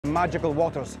Magical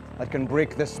waters that can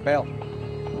break this spell.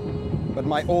 But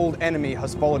my old enemy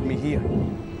has followed me here,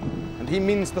 and he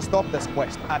means to stop this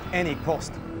quest at any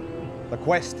cost. The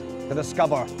quest to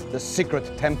discover the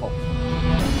secret temple.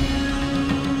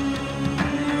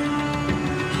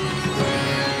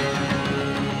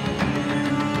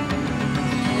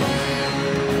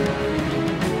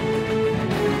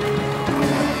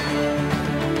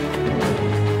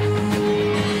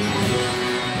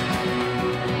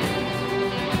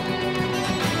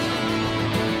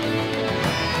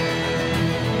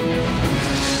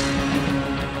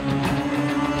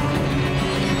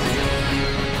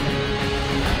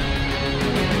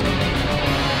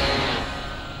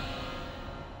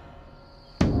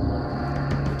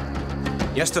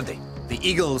 Yesterday, the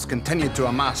Eagles continued to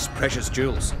amass precious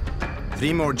jewels.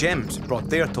 3 more gems brought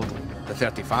their total to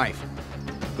 35.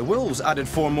 The Wolves added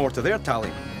 4 more to their tally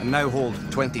and now hold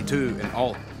 22 in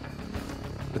all.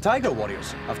 The Tiger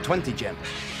Warriors have 20 gems,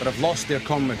 but have lost their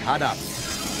comrade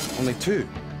Hadab. Only 2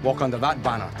 walk under that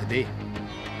banner today.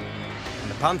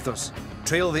 And the Panthers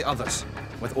trail the others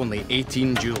with only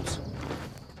 18 jewels.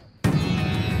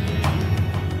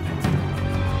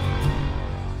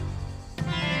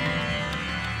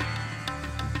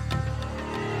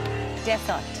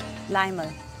 Desert,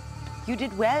 Lymel, you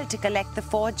did well to collect the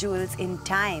 4 jewels in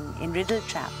time in Riddle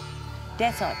Trap.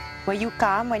 Desert, were you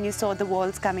calm when you saw the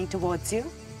walls coming towards you?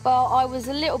 Well, I was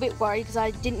a little bit worried because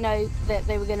I didn't know that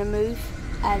they were going to move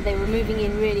and they were moving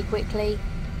in really quickly.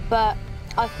 But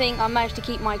I think I managed to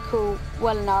keep my cool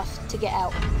well enough to get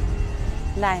out.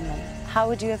 Lymel, how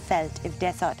would you have felt if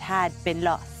Desert had been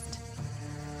lost?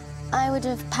 I would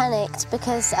have panicked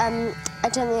because I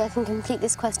don't think I can complete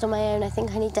this quest on my own. I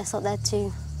think I need Desert there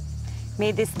too.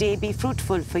 May this day be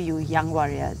fruitful for you, young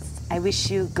warriors. I wish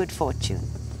you good fortune.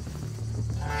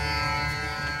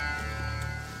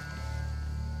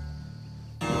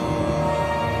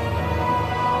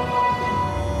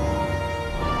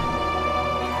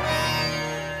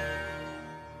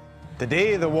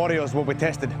 Today, the warriors will be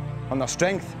tested on their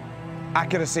strength,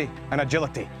 accuracy, and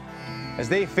agility as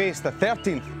they face the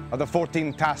 13th of the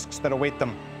 14 tasks that await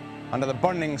them under the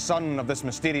burning sun of this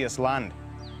mysterious land.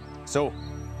 So,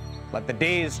 let the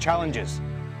day's challenges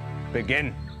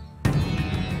begin.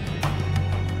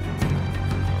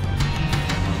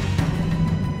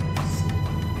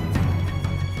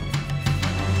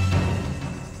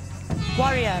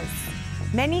 Warriors,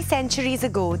 many centuries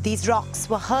ago, these rocks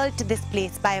were hurled to this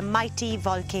place by a mighty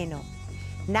volcano.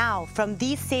 Now, from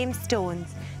these same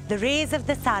stones, the rays of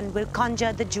the sun will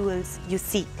conjure the jewels you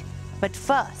seek. But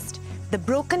first, the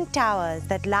broken towers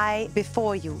that lie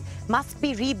before you must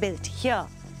be rebuilt here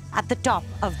at the top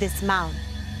of this mound.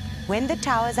 When the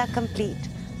towers are complete,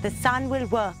 the sun will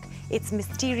work its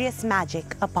mysterious magic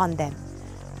upon them.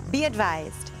 Be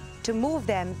advised, to move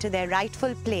them to their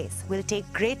rightful place will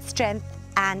take great strength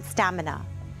and stamina.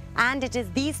 And it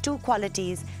is these 2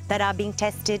 qualities that are being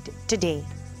tested today.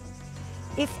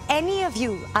 If any of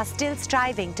you are still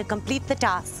striving to complete the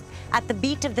task at the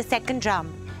beat of the 2nd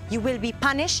drum, you will be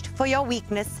punished for your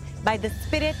weakness by the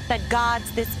spirit that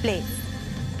guards this place.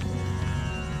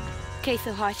 Okay,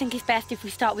 so I think it's best if we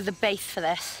start with the base for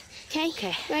this.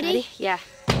 Okay, ready? Yeah.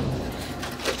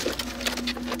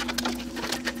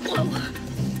 Whoa.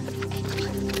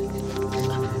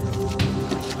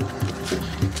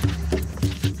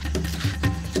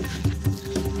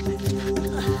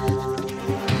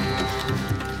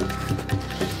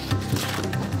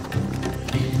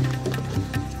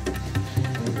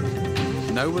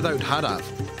 Now without Hadab,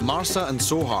 Marsa and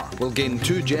Sohar will gain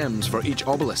 2 gems for each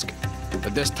obelisk.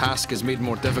 But this task is made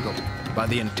more difficult by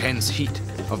the intense heat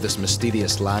of this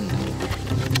mysterious land.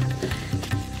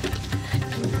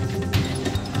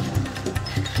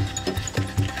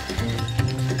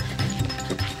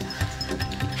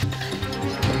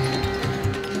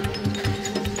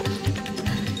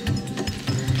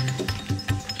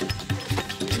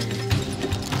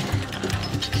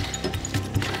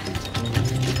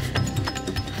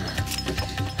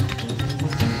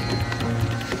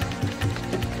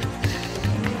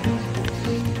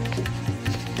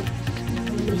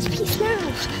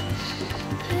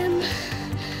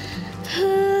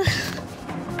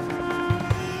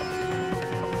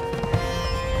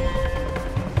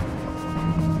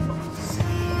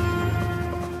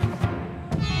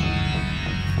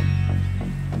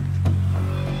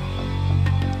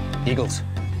 Eagles,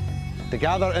 to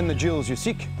gather in the jewels you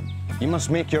seek, you must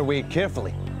make your way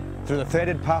carefully through the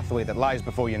threaded pathway that lies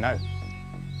before you now.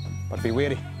 But be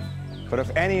wary, for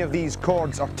if any of these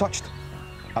cords are touched,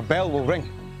 a bell will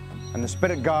ring, and the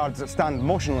spirit guards that stand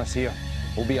motionless here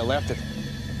will be alerted,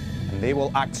 and they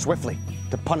will act swiftly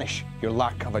to punish your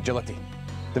lack of agility.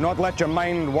 Do not let your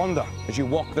mind wander as you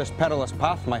walk this perilous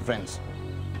path, my friends,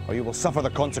 or you will suffer the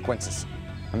consequences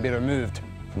and be removed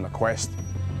from the quest.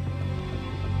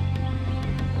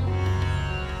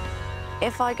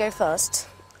 If I go first,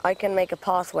 I can make a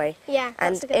pathway. Yeah,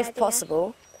 that's and a good if idea.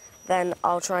 possible, then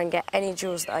I'll try and get any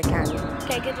jewels that I can.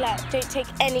 Okay, good luck. Don't take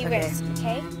any Okay. risks,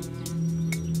 okay?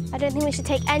 I don't think we should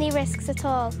take any risks at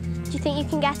all. Do you think you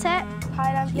can get it?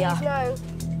 Highland, please, Yeah. no.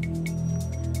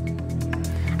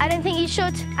 I don't think you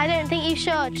should. I don't think you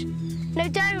should. No,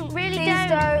 don't. Really Please don't.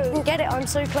 don't. You can get it, I'm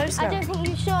so close now. I don't think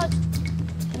you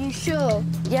should. You sure?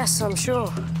 Yes, I'm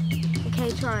sure.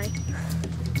 Okay, try.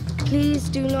 Please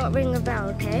do not ring a bell,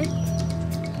 okay?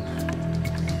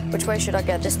 Which way should I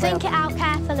get? This way? Think it out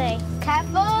carefully.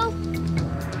 Careful!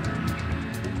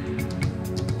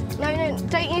 No,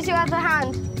 don't use your other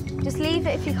hand. Just leave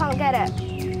it if you can't get it.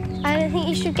 I don't think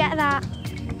you should get that.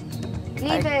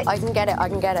 Leave it. I can get it, I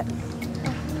can get it.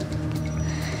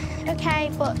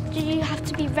 Okay, but you have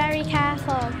to be very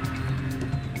careful.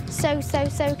 So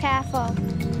careful.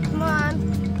 Come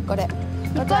on. Got it.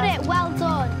 You got it, well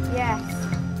done. Yes.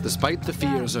 Despite the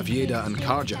fears of Yeda and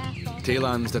Karja,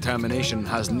 Taelan's determination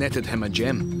has netted him a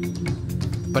gem.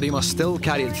 But he must still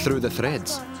carry it through the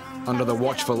threads, under the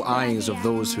watchful eyes of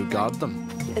those who guard them.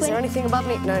 Is there anything above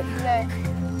me? No. No.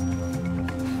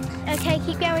 Okay,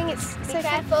 keep going. It's so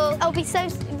careful. Oh,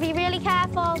 be really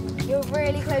careful. You're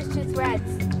really close to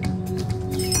threads.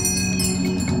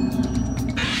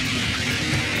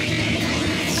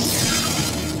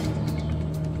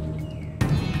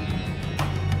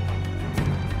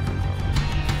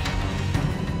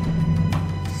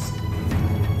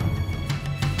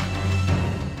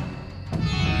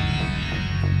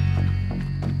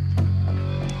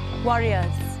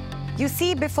 Warriors, you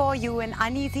see before you an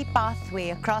uneasy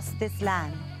pathway across this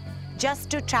land. Just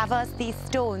to traverse these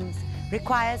stones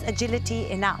requires agility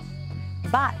enough,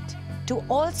 but to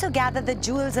also gather the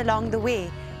jewels along the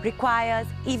way requires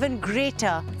even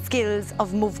greater skills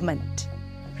of movement.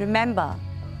 Remember,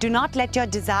 do not let your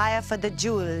desire for the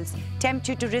jewels tempt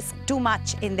you to risk too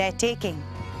much in their taking.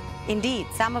 Indeed,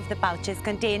 some of the pouches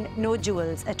contain no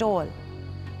jewels at all.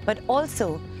 But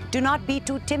also, do not be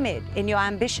too timid in your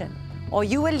ambition, or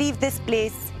you will leave this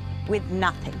place with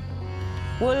nothing.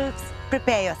 Wolves,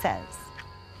 prepare yourselves.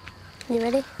 You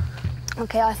ready?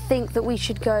 Okay, I think that we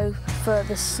should go for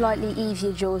the slightly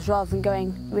easier jewels rather than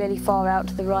going really far out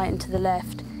to the right and to the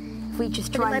left. If we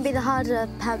just But try it might and... be the harder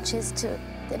pouches to.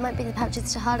 It might be the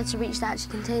pouches harder to reach that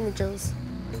actually contain the jewels.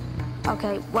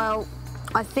 Okay, well,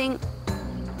 I think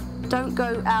don't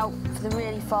go out for the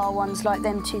really far ones like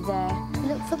them two there.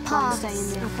 Look for Stay paths.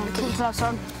 in there. Okay, put your gloves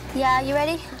on. Yeah, you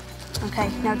ready? Okay,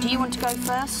 now do you want to go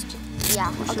first? Yeah,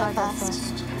 Or I'll should go I go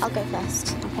first. I'll go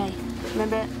first. Okay,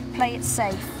 remember, play it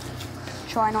safe.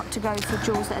 Try not to go for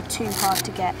jewels that are too hard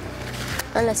to get.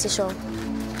 Unless you're sure.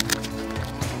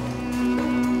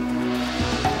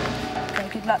 Okay,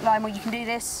 good luck, Lionel, you can do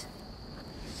this.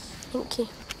 Thank you.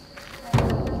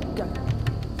 Go.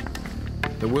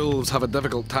 The wolves have a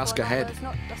difficult task ahead.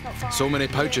 That's not far. So many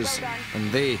pouches,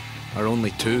 and they are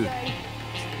only two.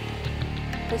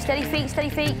 Okay, steady feet, steady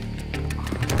feet.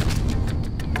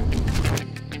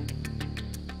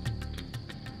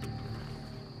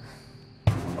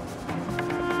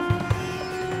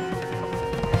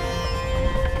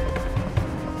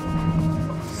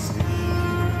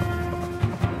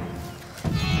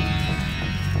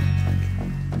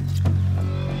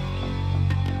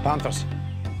 Panthers,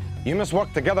 you must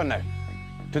work together now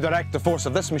to direct the force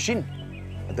of this machine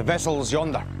at the vessels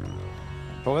yonder.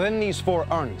 For within these 4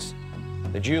 urns,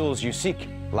 the jewels you seek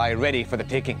lie ready for the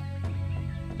taking.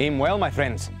 Aim well, my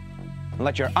friends, and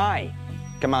let your eye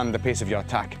command the pace of your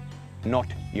attack, not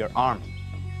your arm.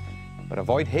 But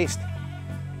avoid haste.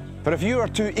 For if you are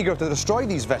too eager to destroy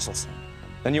these vessels,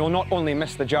 then you will not only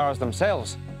miss the jars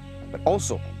themselves, but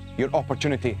also your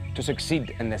opportunity to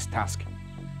succeed in this task.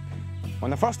 When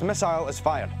the first missile is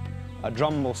fired, a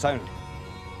drum will sound.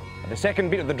 At the second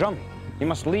beat of the drum, you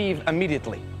must leave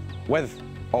immediately, with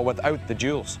or without the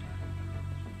jewels.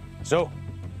 So,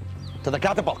 to the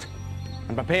catapult,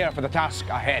 and prepare for the task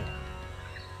ahead.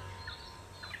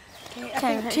 I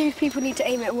think 2 people need to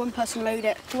aim it and 1 person load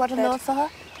it. Do you want to load for her?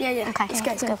 Yeah. Okay,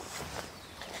 Let's go.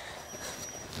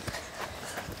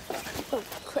 Oh,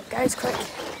 quick, guys, quick.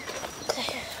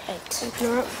 8. Open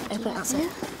her up. Open it, that's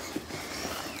it.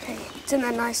 Okay, it's in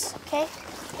there, nice. Okay.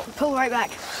 Pull right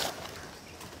back.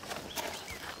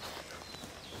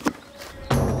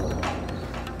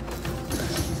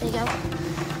 There you go.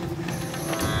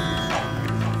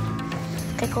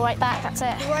 Okay, pull right back, that's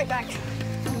it. Pull right back.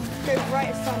 Go right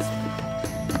as fast.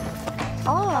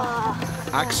 Oh!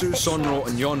 Aksu, Sonro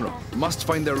and Yonro must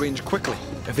find their range quickly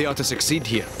if they are to succeed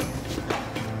here.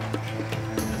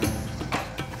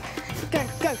 Go,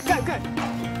 go, go, go.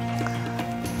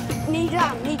 Knee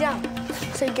down.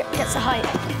 So he gets the height.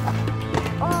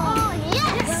 Oh,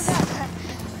 yes!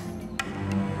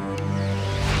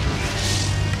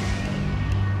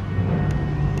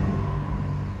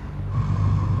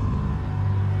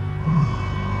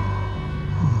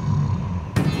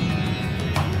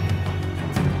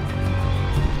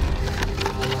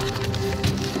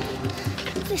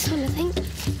 This one, I think.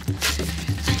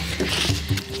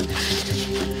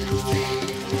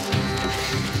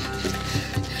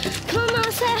 Come on,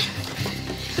 Martha.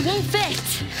 It won't fit.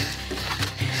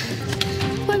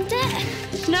 Won't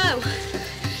it? No.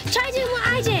 Try doing what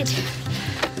I did.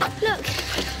 Look.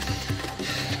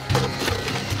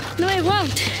 No, it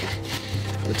won't.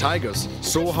 The tigers,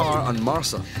 Sohar and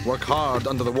Marsa, work hard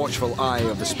under the watchful eye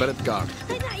of the spirit guard.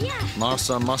 Like that, yeah.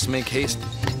 Marsa must make haste.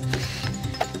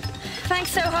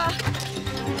 Thanks, Sohar.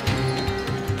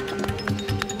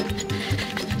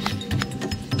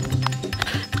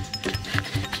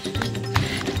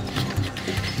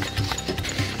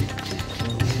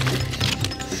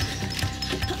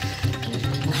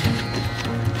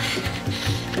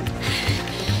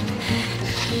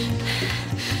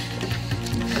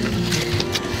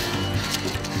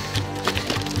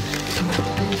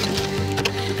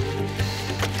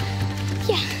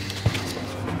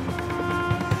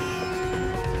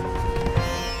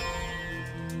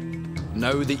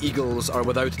 Now the eagles are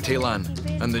without Telan,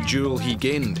 and the jewel he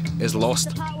gained is lost.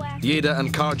 Yeda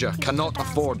and Karja cannot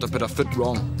afford to put a foot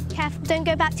wrong. Careful, don't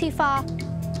go back too far. Do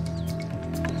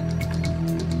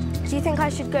you think I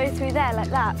should go through there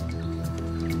like that?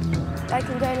 I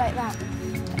can go like that.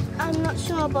 I'm not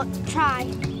sure, but try. I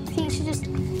think you should just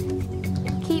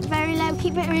keep very low,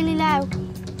 keep it really low.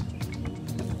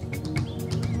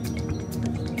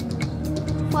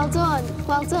 Well done,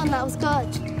 that was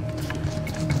good.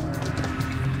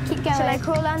 Keep going. Shall I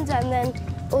crawl under and then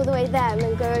all the way there and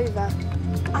then go over?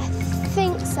 I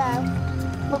think so.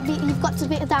 But you've got to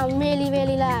be down really,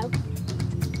 really low.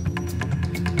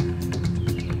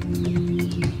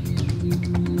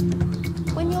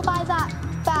 When you're by that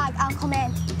bag, I'll come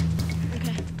in.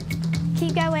 Okay.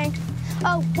 Keep going.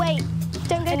 Oh, wait.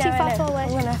 Don't go too far forward.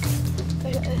 I'm gonna Go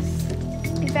like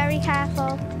this. Be very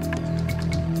careful.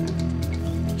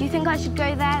 Do you think I should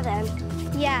go there then?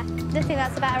 Yeah, I think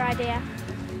that's a better idea.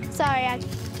 Sorry,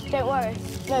 Don't worry.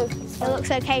 No, it's it fine. looks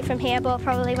okay from here, but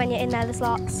probably when you're in there, there's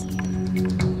locks.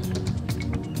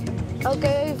 I'll go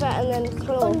over and then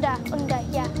claw. Under,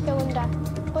 yeah, go under.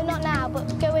 Well, not now, but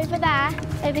go over there,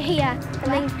 over here,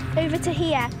 and then over to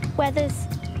here, where there's...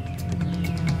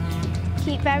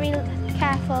 Keep very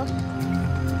careful.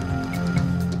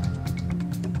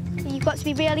 You've got to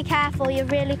be really careful, you're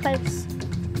really close.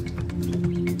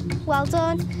 Well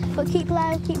done, but keep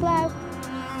low, keep low.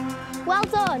 Well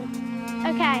done.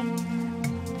 Okay.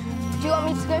 Do you want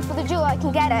me to go for the jewel? I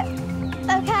can get it.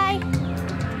 Okay.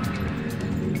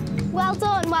 Well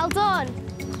done, well done.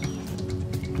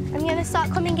 I'm going to start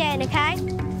coming in, okay?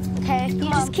 Okay, You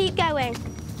come just on. keep going.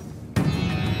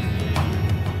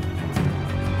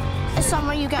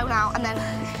 Somewhere you go now, and then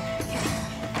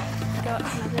Go.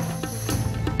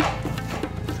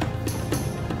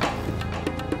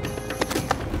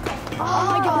 Oh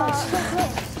my goodness.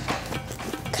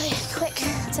 Okay, quick.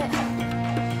 That's it.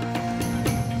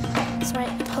 That's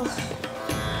right. Pull.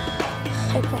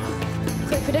 Open it.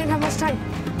 Quick, we don't have much time.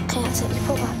 Okay, that's it. You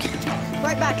pull back.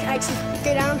 Right back, Axel.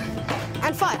 Go down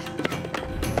and fire.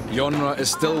 Yonra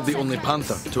is still the only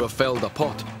panther to have felled a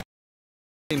pot.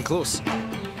 In close.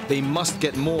 They must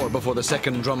get more before the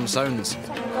second drum sounds.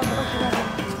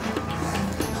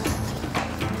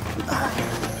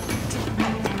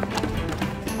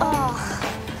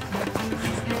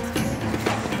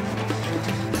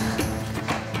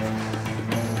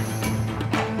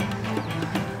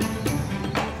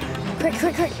 Quick,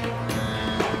 quick, quick.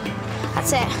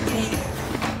 That's it.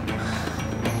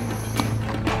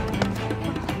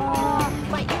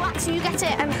 Wait, you actually, you get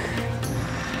it.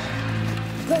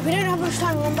 Look, we don't have much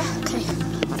time, remember? Okay,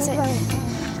 that's it.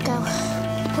 Go.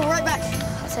 Pull right back.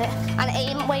 That's it. And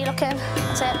aim where you're looking.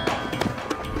 That's it.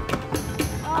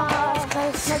 Oh,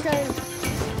 close. Let go.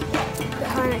 Bit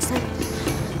higher next time.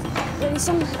 Ready,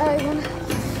 some. One.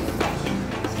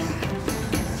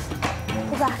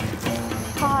 Pull back.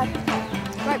 Hard.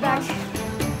 Right back.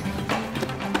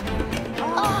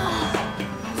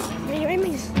 Where are your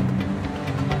aimings?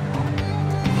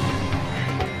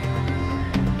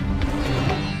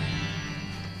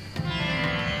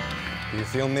 Do you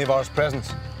feel Nevar's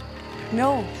presence?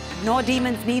 No, no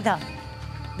demons neither.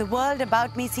 The world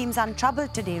about me seems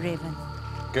untroubled today, Raven.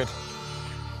 Good.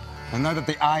 And now that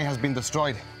the eye has been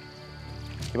destroyed,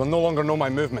 he will no longer know my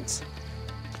movements.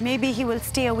 Maybe he will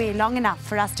stay away long enough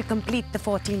for us to complete the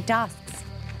 14 tasks.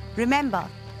 Remember,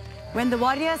 when the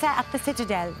warriors are at the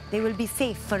citadel, they will be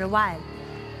safe for a while.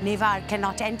 Nevar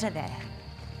cannot enter there.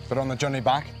 But on the journey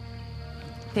back?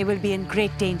 They will be in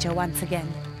great danger once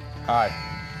again. Aye.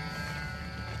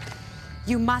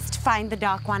 You must find the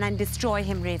Dark One and destroy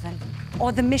him, Raven,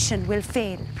 or the mission will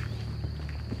fail.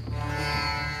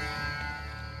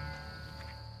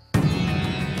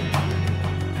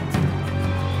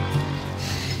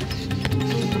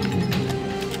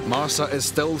 Marsa is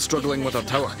still struggling with her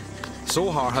tower.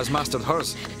 Sohar has mastered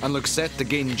hers and looks set to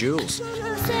gain jewels.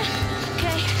 Okay.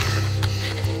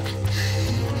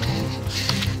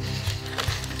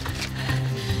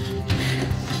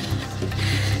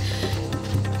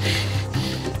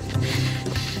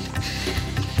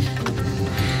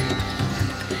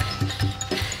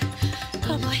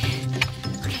 Oh boy.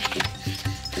 Okay.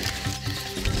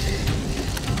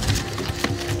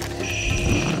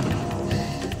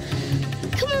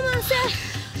 Come on, Martha.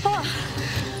 Oh.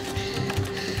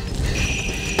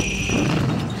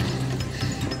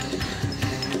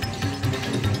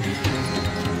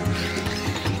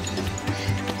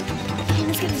 Okay,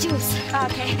 let's get the juice.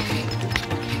 Okay.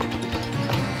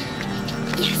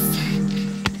 Yes.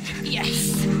 Yes.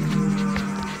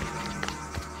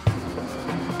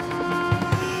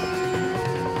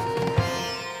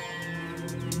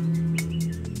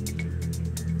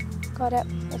 Got it,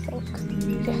 I think.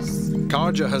 Yes.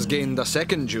 Karja has gained a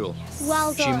second jewel.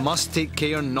 Well She done. must take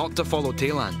care not to follow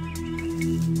Taylan.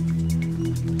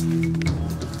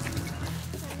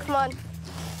 Come on.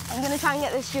 I'm gonna try and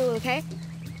get this jewel, okay?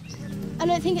 I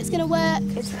don't think it's going to work.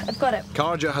 I've got it.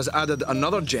 Karja has added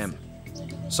another gem.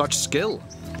 Such skill.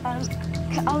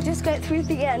 I'll just go through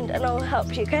the end and I'll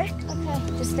help you, okay?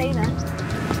 Okay. Just stay there.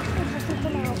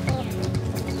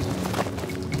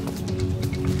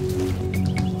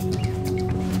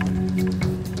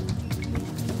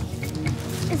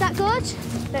 Is that good?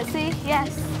 Let's see.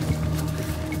 Yes.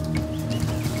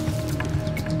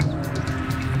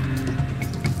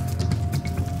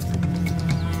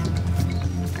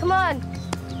 Come on.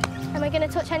 Am I going to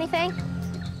touch anything?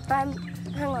 Hang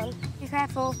on. Be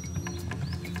careful.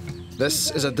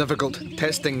 This is a difficult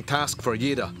testing task for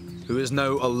Yeda, who is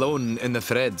now alone in the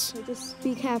threads. Just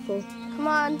be careful. Come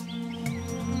on.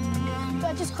 Do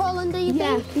I just crawl under, you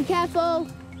think? Be careful.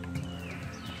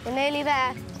 We're nearly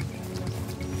there.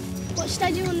 What should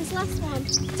I do on this last one?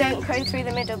 Don't go through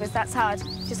the middle because that's hard.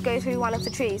 Just go through one of the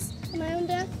trees. Am I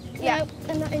under? Yeah. No,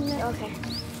 I'm not in there. Okay.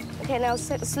 Okay, now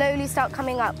slowly start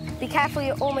coming up. Be careful,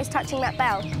 you're almost touching that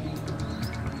bell.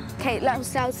 Okay, now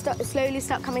slowly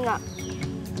start coming up.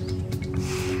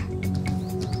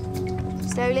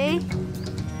 Slowly.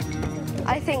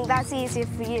 I think that's easier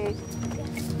for you.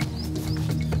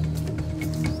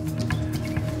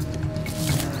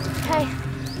 Okay,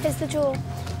 here's the jewel.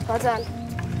 Well done.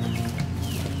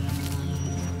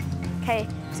 Okay,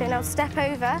 so now step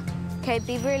over. Okay,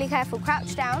 be really careful.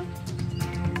 Crouch down.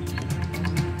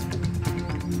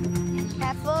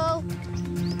 Careful.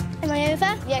 Am I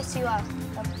over? Yes, you are.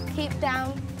 Keep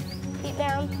down. Keep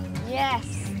down.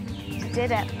 Yes. You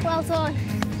did it. Well done.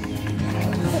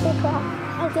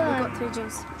 Well You done. got 3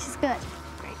 jewels. Which is good.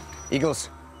 Eagles,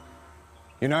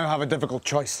 you now have a difficult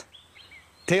choice.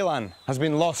 Taylan has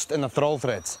been lost in the thrall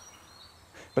threads.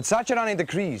 But Satyarani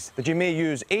decrees that you may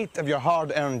use 8 of your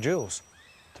hard-earned jewels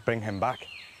to bring him back.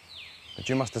 But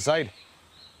you must decide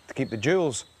to keep the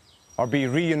jewels or be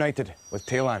reunited with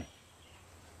Taylan.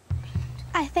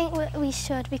 I think we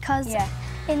should, because Yeah.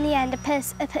 in the end,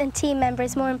 a team member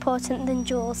is more important than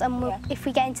Jules, and if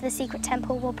we get into the secret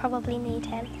temple, we'll probably need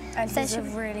him. And So he's a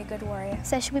should- really good warrior.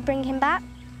 So should we bring him back?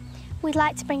 We'd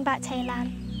like to bring back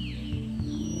Taylan.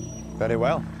 Very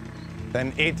well.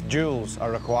 Then 8 jewels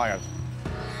are required.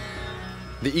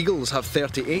 The Eagles have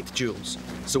 38 jewels,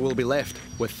 so we'll be left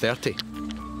with 30.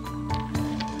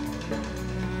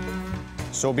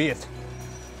 So be it.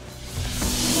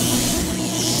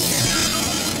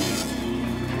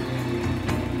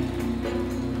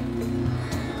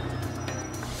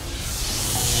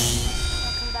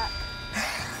 Welcome back.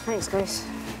 Thanks, guys.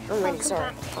 I'm really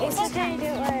sorry. It's okay,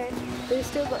 don't worry. We've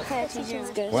still got 30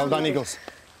 jewels. Well done, Eagles.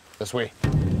 This way.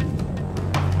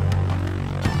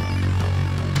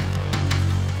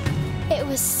 It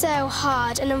was so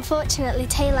hard, and unfortunately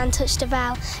Taylan touched a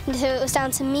bell, and so it was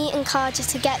down to me and Karja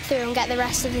to get through and get the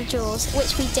rest of the jewels,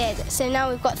 which we did. So now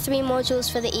we've got 3 more jewels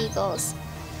for the Eagles.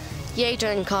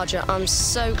 Yeda and Karja, I'm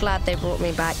so glad they brought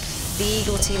me back. The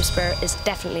Eagle team spirit is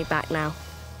definitely back now.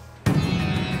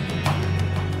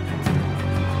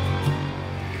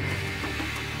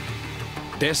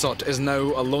 Desot is now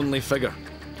a lonely figure.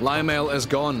 Lionel is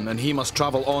gone and he must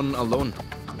travel on alone.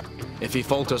 If he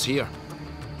falters here,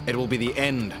 it will be the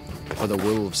end for the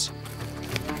wolves.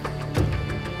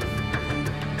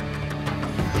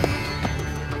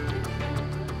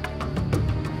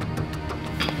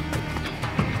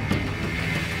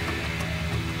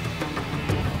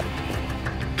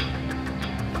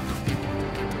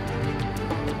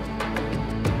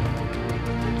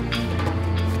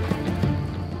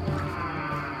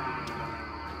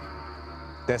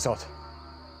 Desot,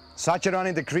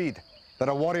 Satyarani decreed that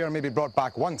a warrior may be brought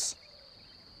back once,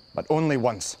 but only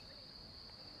once.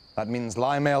 That means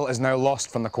Lionel is now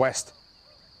lost from the quest,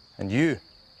 and you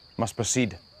must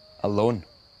proceed alone.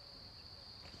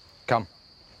 Come.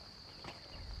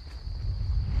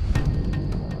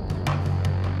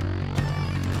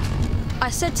 I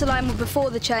said to Lionel before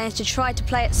the challenge to try to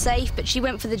play it safe, but she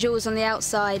went for the jewels on the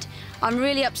outside. I'm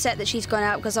really upset that she's gone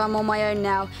out because I'm on my own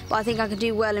now, but I think I can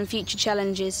do well in future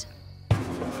challenges.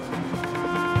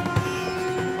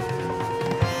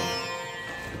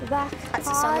 Back. That's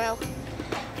it, Samuel.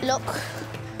 Look.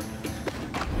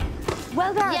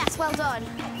 Well done. Yes, well done.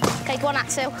 Okay, go on,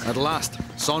 Axel. At last,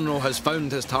 Sonro has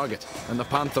found his target, and the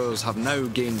Panthers have now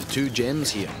gained 2 gems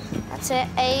here. That's it.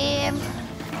 Aim.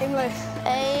 Aim low.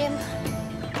 Aim.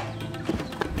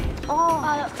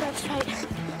 Oh, look, go straight.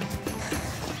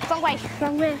 Wrong way.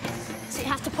 Wrong way. So you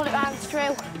have to pull it round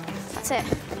through. That's it.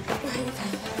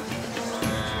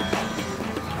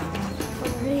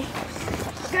 Ready?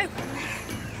 Go.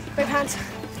 Both hands.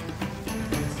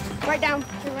 Right down.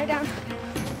 Right down.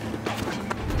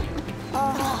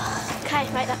 Oh, okay,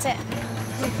 right, that's it.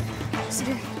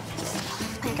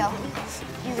 There you go.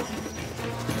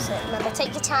 So remember,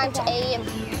 take your time to aim.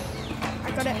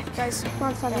 I got it, guys. Come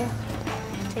on, Samuel.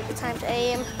 Take your time to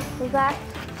aim. Move back.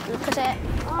 Look at it.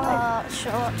 Oh,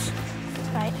 short.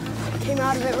 Right. Came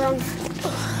out of it wrong.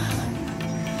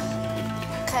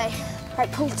 Okay.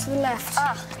 Right, pull to the left.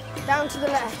 Down to the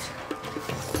left.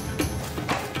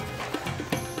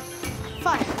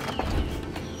 Fire.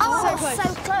 Oh,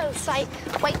 So close.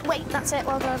 Right. Wait, that's it.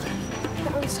 Well done.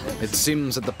 That one's so close. It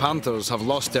seems that the Panthers have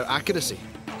lost their accuracy,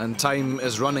 and time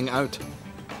is running out.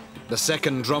 The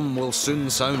second drum will soon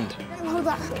sound. Hold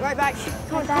back. Right back.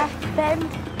 Come on, Back, bend.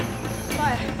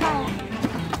 Fire.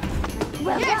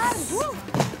 Well Yes! done.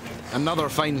 Another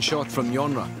fine shot from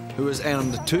Yonra, who has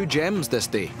earned 2 gems this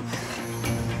day.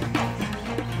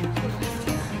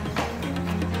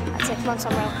 That's it. Come on,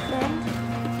 Samuel. Bend.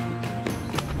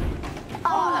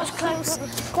 Oh, that was close.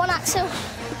 Go on, Axel.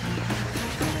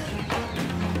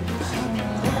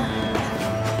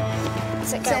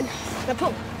 That's it. Go. Then, now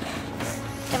pull.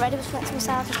 Get ready with flex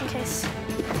missile just in case.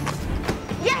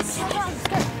 Yes! Well done.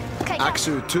 Good. Okay, go.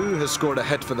 Aksu too has scored a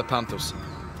hit for the Panthers,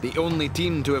 the only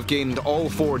team to have gained all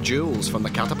 4 jewels from the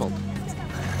catapult.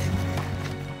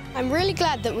 I'm really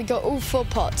glad that we got all 4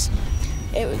 pots.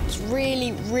 It was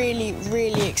really, really,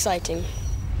 really exciting.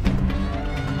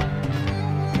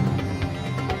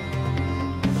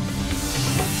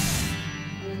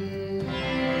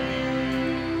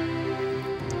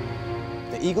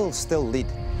 The Eagles still lead,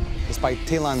 despite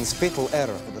Taelan's fatal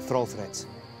error at the thrall threads.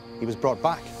 He was brought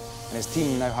back, and his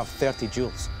team now have 30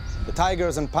 jewels. The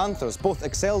Tigers and Panthers both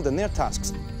excelled in their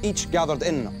tasks, each gathered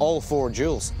in all 4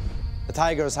 jewels. The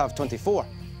Tigers have 24,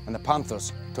 and the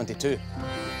Panthers 22.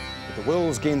 But the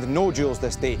Wolves gained no jewels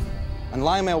this day, and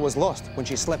Lionel was lost when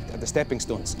she slipped at the stepping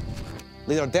stones.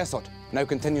 Leader Desot now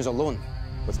continues alone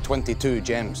with 22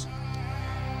 gems.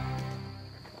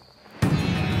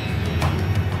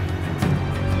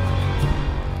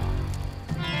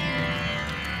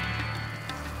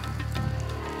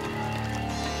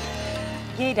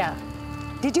 Yeda,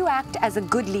 did you act as a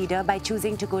good leader by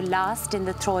choosing to go last in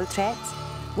the thrall threads?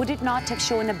 Would it not have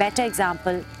shown a better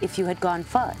example if you had gone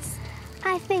first?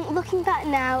 I think looking back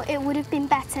now, it would have been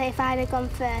better if I had gone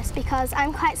first because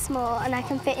I'm quite small and I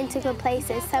can fit into good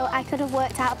places, so I could have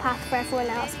worked out a path for everyone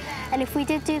else. And if we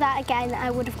did do that again, I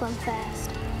would have gone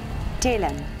first.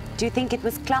 Taelan, do you think it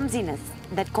was clumsiness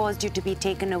that caused you to be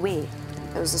taken away?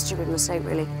 It was a stupid mistake,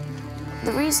 really.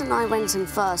 The reason I went in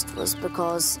first was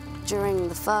because during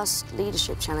the first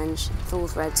leadership challenge, Thrall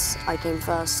Threads, I came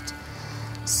first.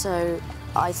 So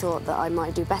I thought that I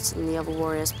might do better than the other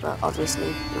warriors, but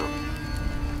obviously not.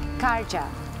 Karja,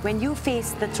 when you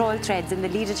faced the thrall threads in the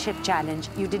leadership challenge,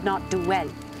 you did not do well.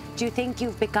 Do you think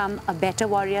you've become a better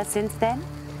warrior since then?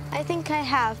 I think I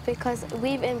have because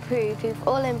we've improved. We've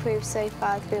all improved so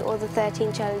far through all the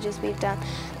 13 challenges we've done.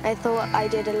 I thought I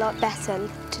did a lot better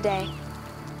today.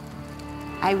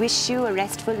 I wish you a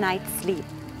restful night's sleep.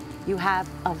 You have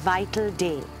a vital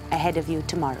day ahead of you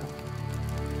tomorrow.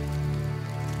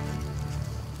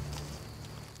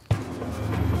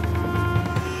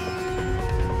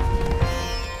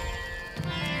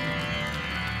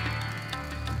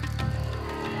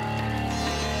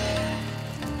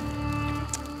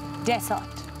 Desert,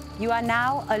 you are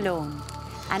now alone,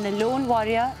 and a lone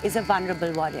warrior is a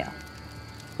vulnerable warrior.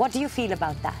 What do you feel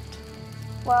about that?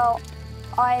 Well,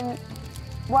 I'm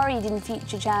worried in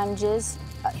future challenges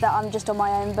that I'm just on my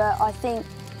own, but I think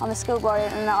I'm a skilled warrior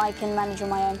and that I can manage on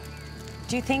my own.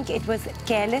 Do you think it was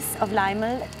careless of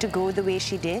Lymel to go the way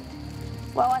she did?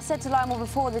 Well, I said to Lymel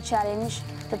before the challenge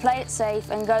to play it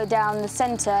safe and go down the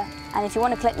centre, and if you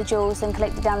want to collect the jewels, then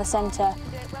collect it down the centre.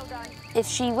 If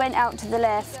she went out to the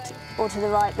left or to the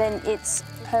right, then it's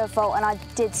her fault, and I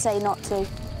did say not to.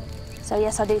 So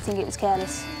yes, I do think it was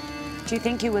careless. Do you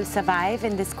think you will survive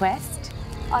in this quest?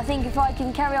 I think if I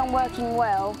can carry on working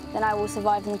well, then I will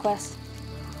survive in the quest.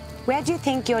 Where do you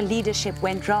think your leadership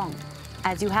went wrong,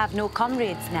 as you have no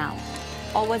comrades now?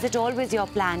 Or was it always your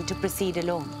plan to proceed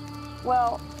alone?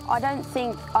 Well, I don't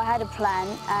think I had a plan,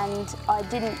 and I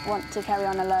didn't want to carry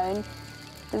on alone.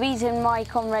 The reason my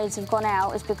comrades have gone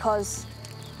out is because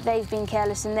they've been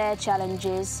careless in their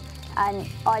challenges, and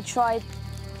I tried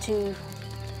to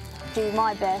do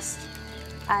my best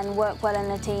and work well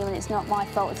in a team, and it's not my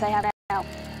fault if they had out.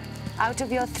 Out of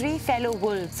your 3 fellow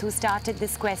wolves who started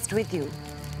this quest with you,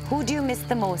 who do you miss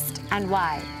the most and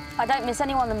why? I don't miss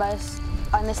anyone the most.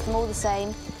 I miss them all the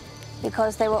same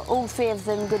because they were all 3 of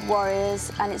them good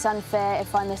warriors, and it's unfair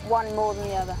if I miss one more than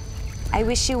the other. I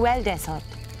wish you well, Desert.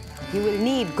 You will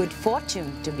need good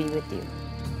fortune to be with you.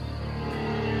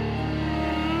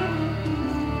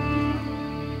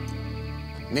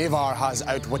 Navar has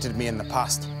outwitted me in the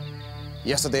past.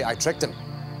 Yesterday I tricked him,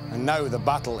 and now the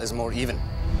battle is more even.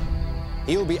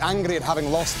 He'll be angry at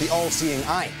having lost the all-seeing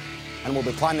eye, and will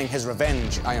be planning his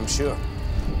revenge, I am sure.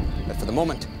 But for the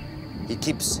moment, he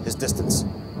keeps his distance.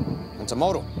 And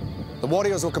tomorrow, the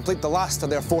warriors will complete the last of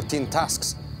their 14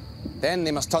 tasks. Then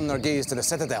they must turn their gaze to the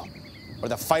Citadel, where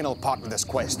the final part of this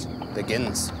quest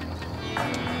begins.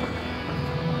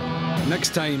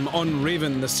 Next time on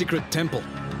Raven, the Secret Temple,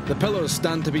 the pillars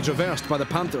stand to be traversed by the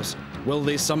Panthers. Will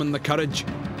they summon the courage?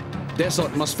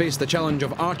 Desert must face the challenge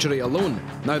of archery alone,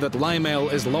 now that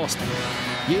Lymel is lost.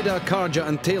 Yeda, Karja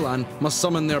and Talan must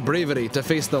summon their bravery to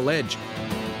face the ledge,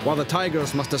 while the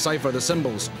Tigers must decipher the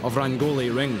symbols of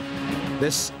Rangoli Ring.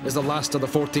 This is the last of the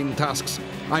 14 tasks.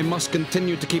 I must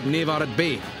continue to keep Navar at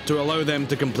bay to allow them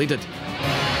to complete it.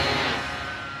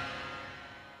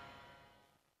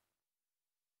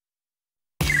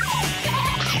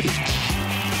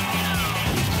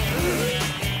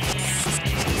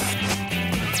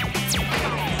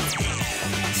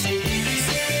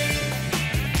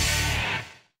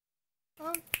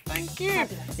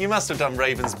 You must have done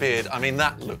Raven's beard. I mean,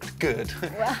 that looked good.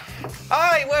 Well.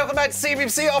 Hi, welcome back to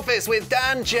CBBC Office with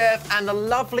Dan, Jeff, and the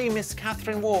lovely Miss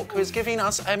Catherine Walk, who is giving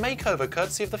us a makeover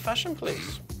courtesy of the Fashion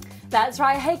Police. That's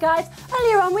right. Hey, guys.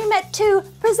 Earlier on, we met 2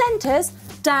 presenters,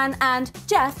 Dan and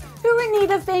Jeff, who were in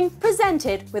need of being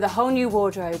presented with a whole new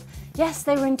wardrobe. Yes,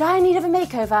 they were in dire need of a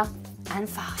makeover, and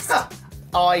fast.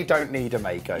 I don't need a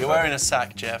makeover. You're wearing a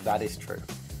sack, Jeff. That is true.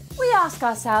 We ask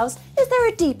ourselves, is there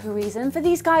a deeper reason for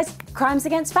these guys' crimes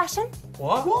against fashion?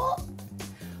 What?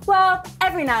 Well,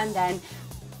 every now and then,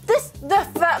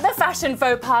 the fashion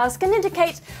faux pas can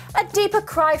indicate a deeper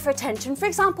cry for attention. For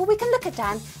example, we can look at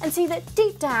Dan and see that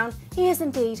deep down, he is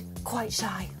indeed quite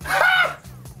shy.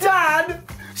 Dan?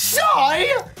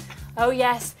 Shy? Oh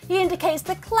yes, he indicates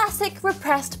the classic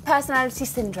repressed personality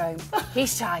syndrome.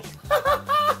 He's shy.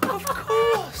 Of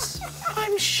course.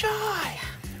 I'm shy.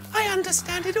 I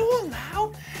understand it all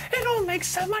now. It all makes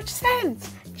so much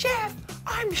sense. Jeff,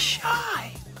 I'm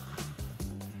shy.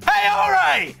 Hey,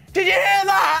 Ori! Did you hear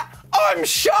that? I'm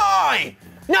shy!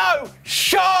 No,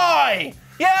 shy!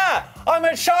 Yeah, I'm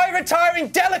a shy, retiring,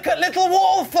 delicate little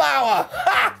wallflower.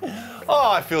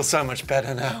 Oh, I feel so much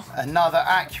better now. Another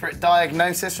accurate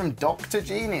diagnosis from Dr.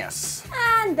 Genius.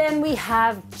 And then we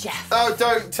have Jeff. Oh,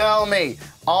 don't tell me.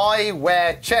 I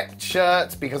wear checked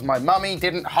shirts because my mummy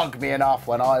didn't hug me enough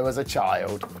when I was a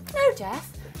child. No,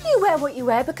 Jeff. You wear what you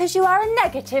wear because you are a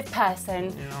negative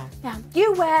person. Yeah.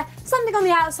 You wear something on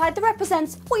the outside that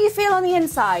represents what you feel on the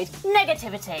inside.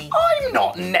 Negativity. I'm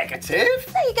not negative.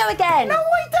 There you go again. No,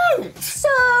 I don't. So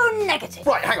negative.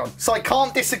 Right, hang on. So I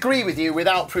can't disagree with you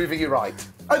without proving you right.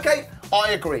 OK,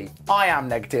 I agree. I am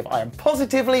negative. I am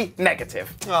positively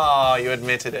negative. Oh, you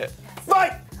admitted it.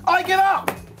 Right, I give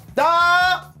up.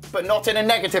 But not in a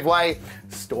negative way.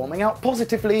 Storming out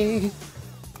positively.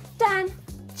 Dan,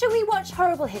 shall we watch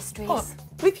Horrible Histories? Oh,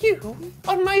 with you?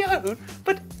 On my own?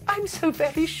 But I'm so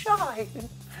very shy.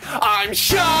 I'm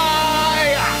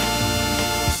shy!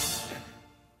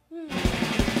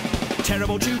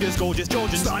 Terrible Tudors, gorgeous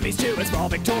Georgians, slimy Stuarts, more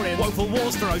Victorians, woeful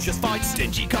wars, ferocious fights,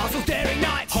 dingy castles, daring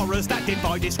knights, horrors that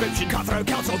defy description, cutthroat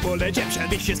council, bull Egyptian,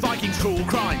 vicious Vikings, cruel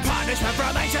crime, punishment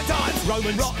from ancient times,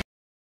 Roman rock.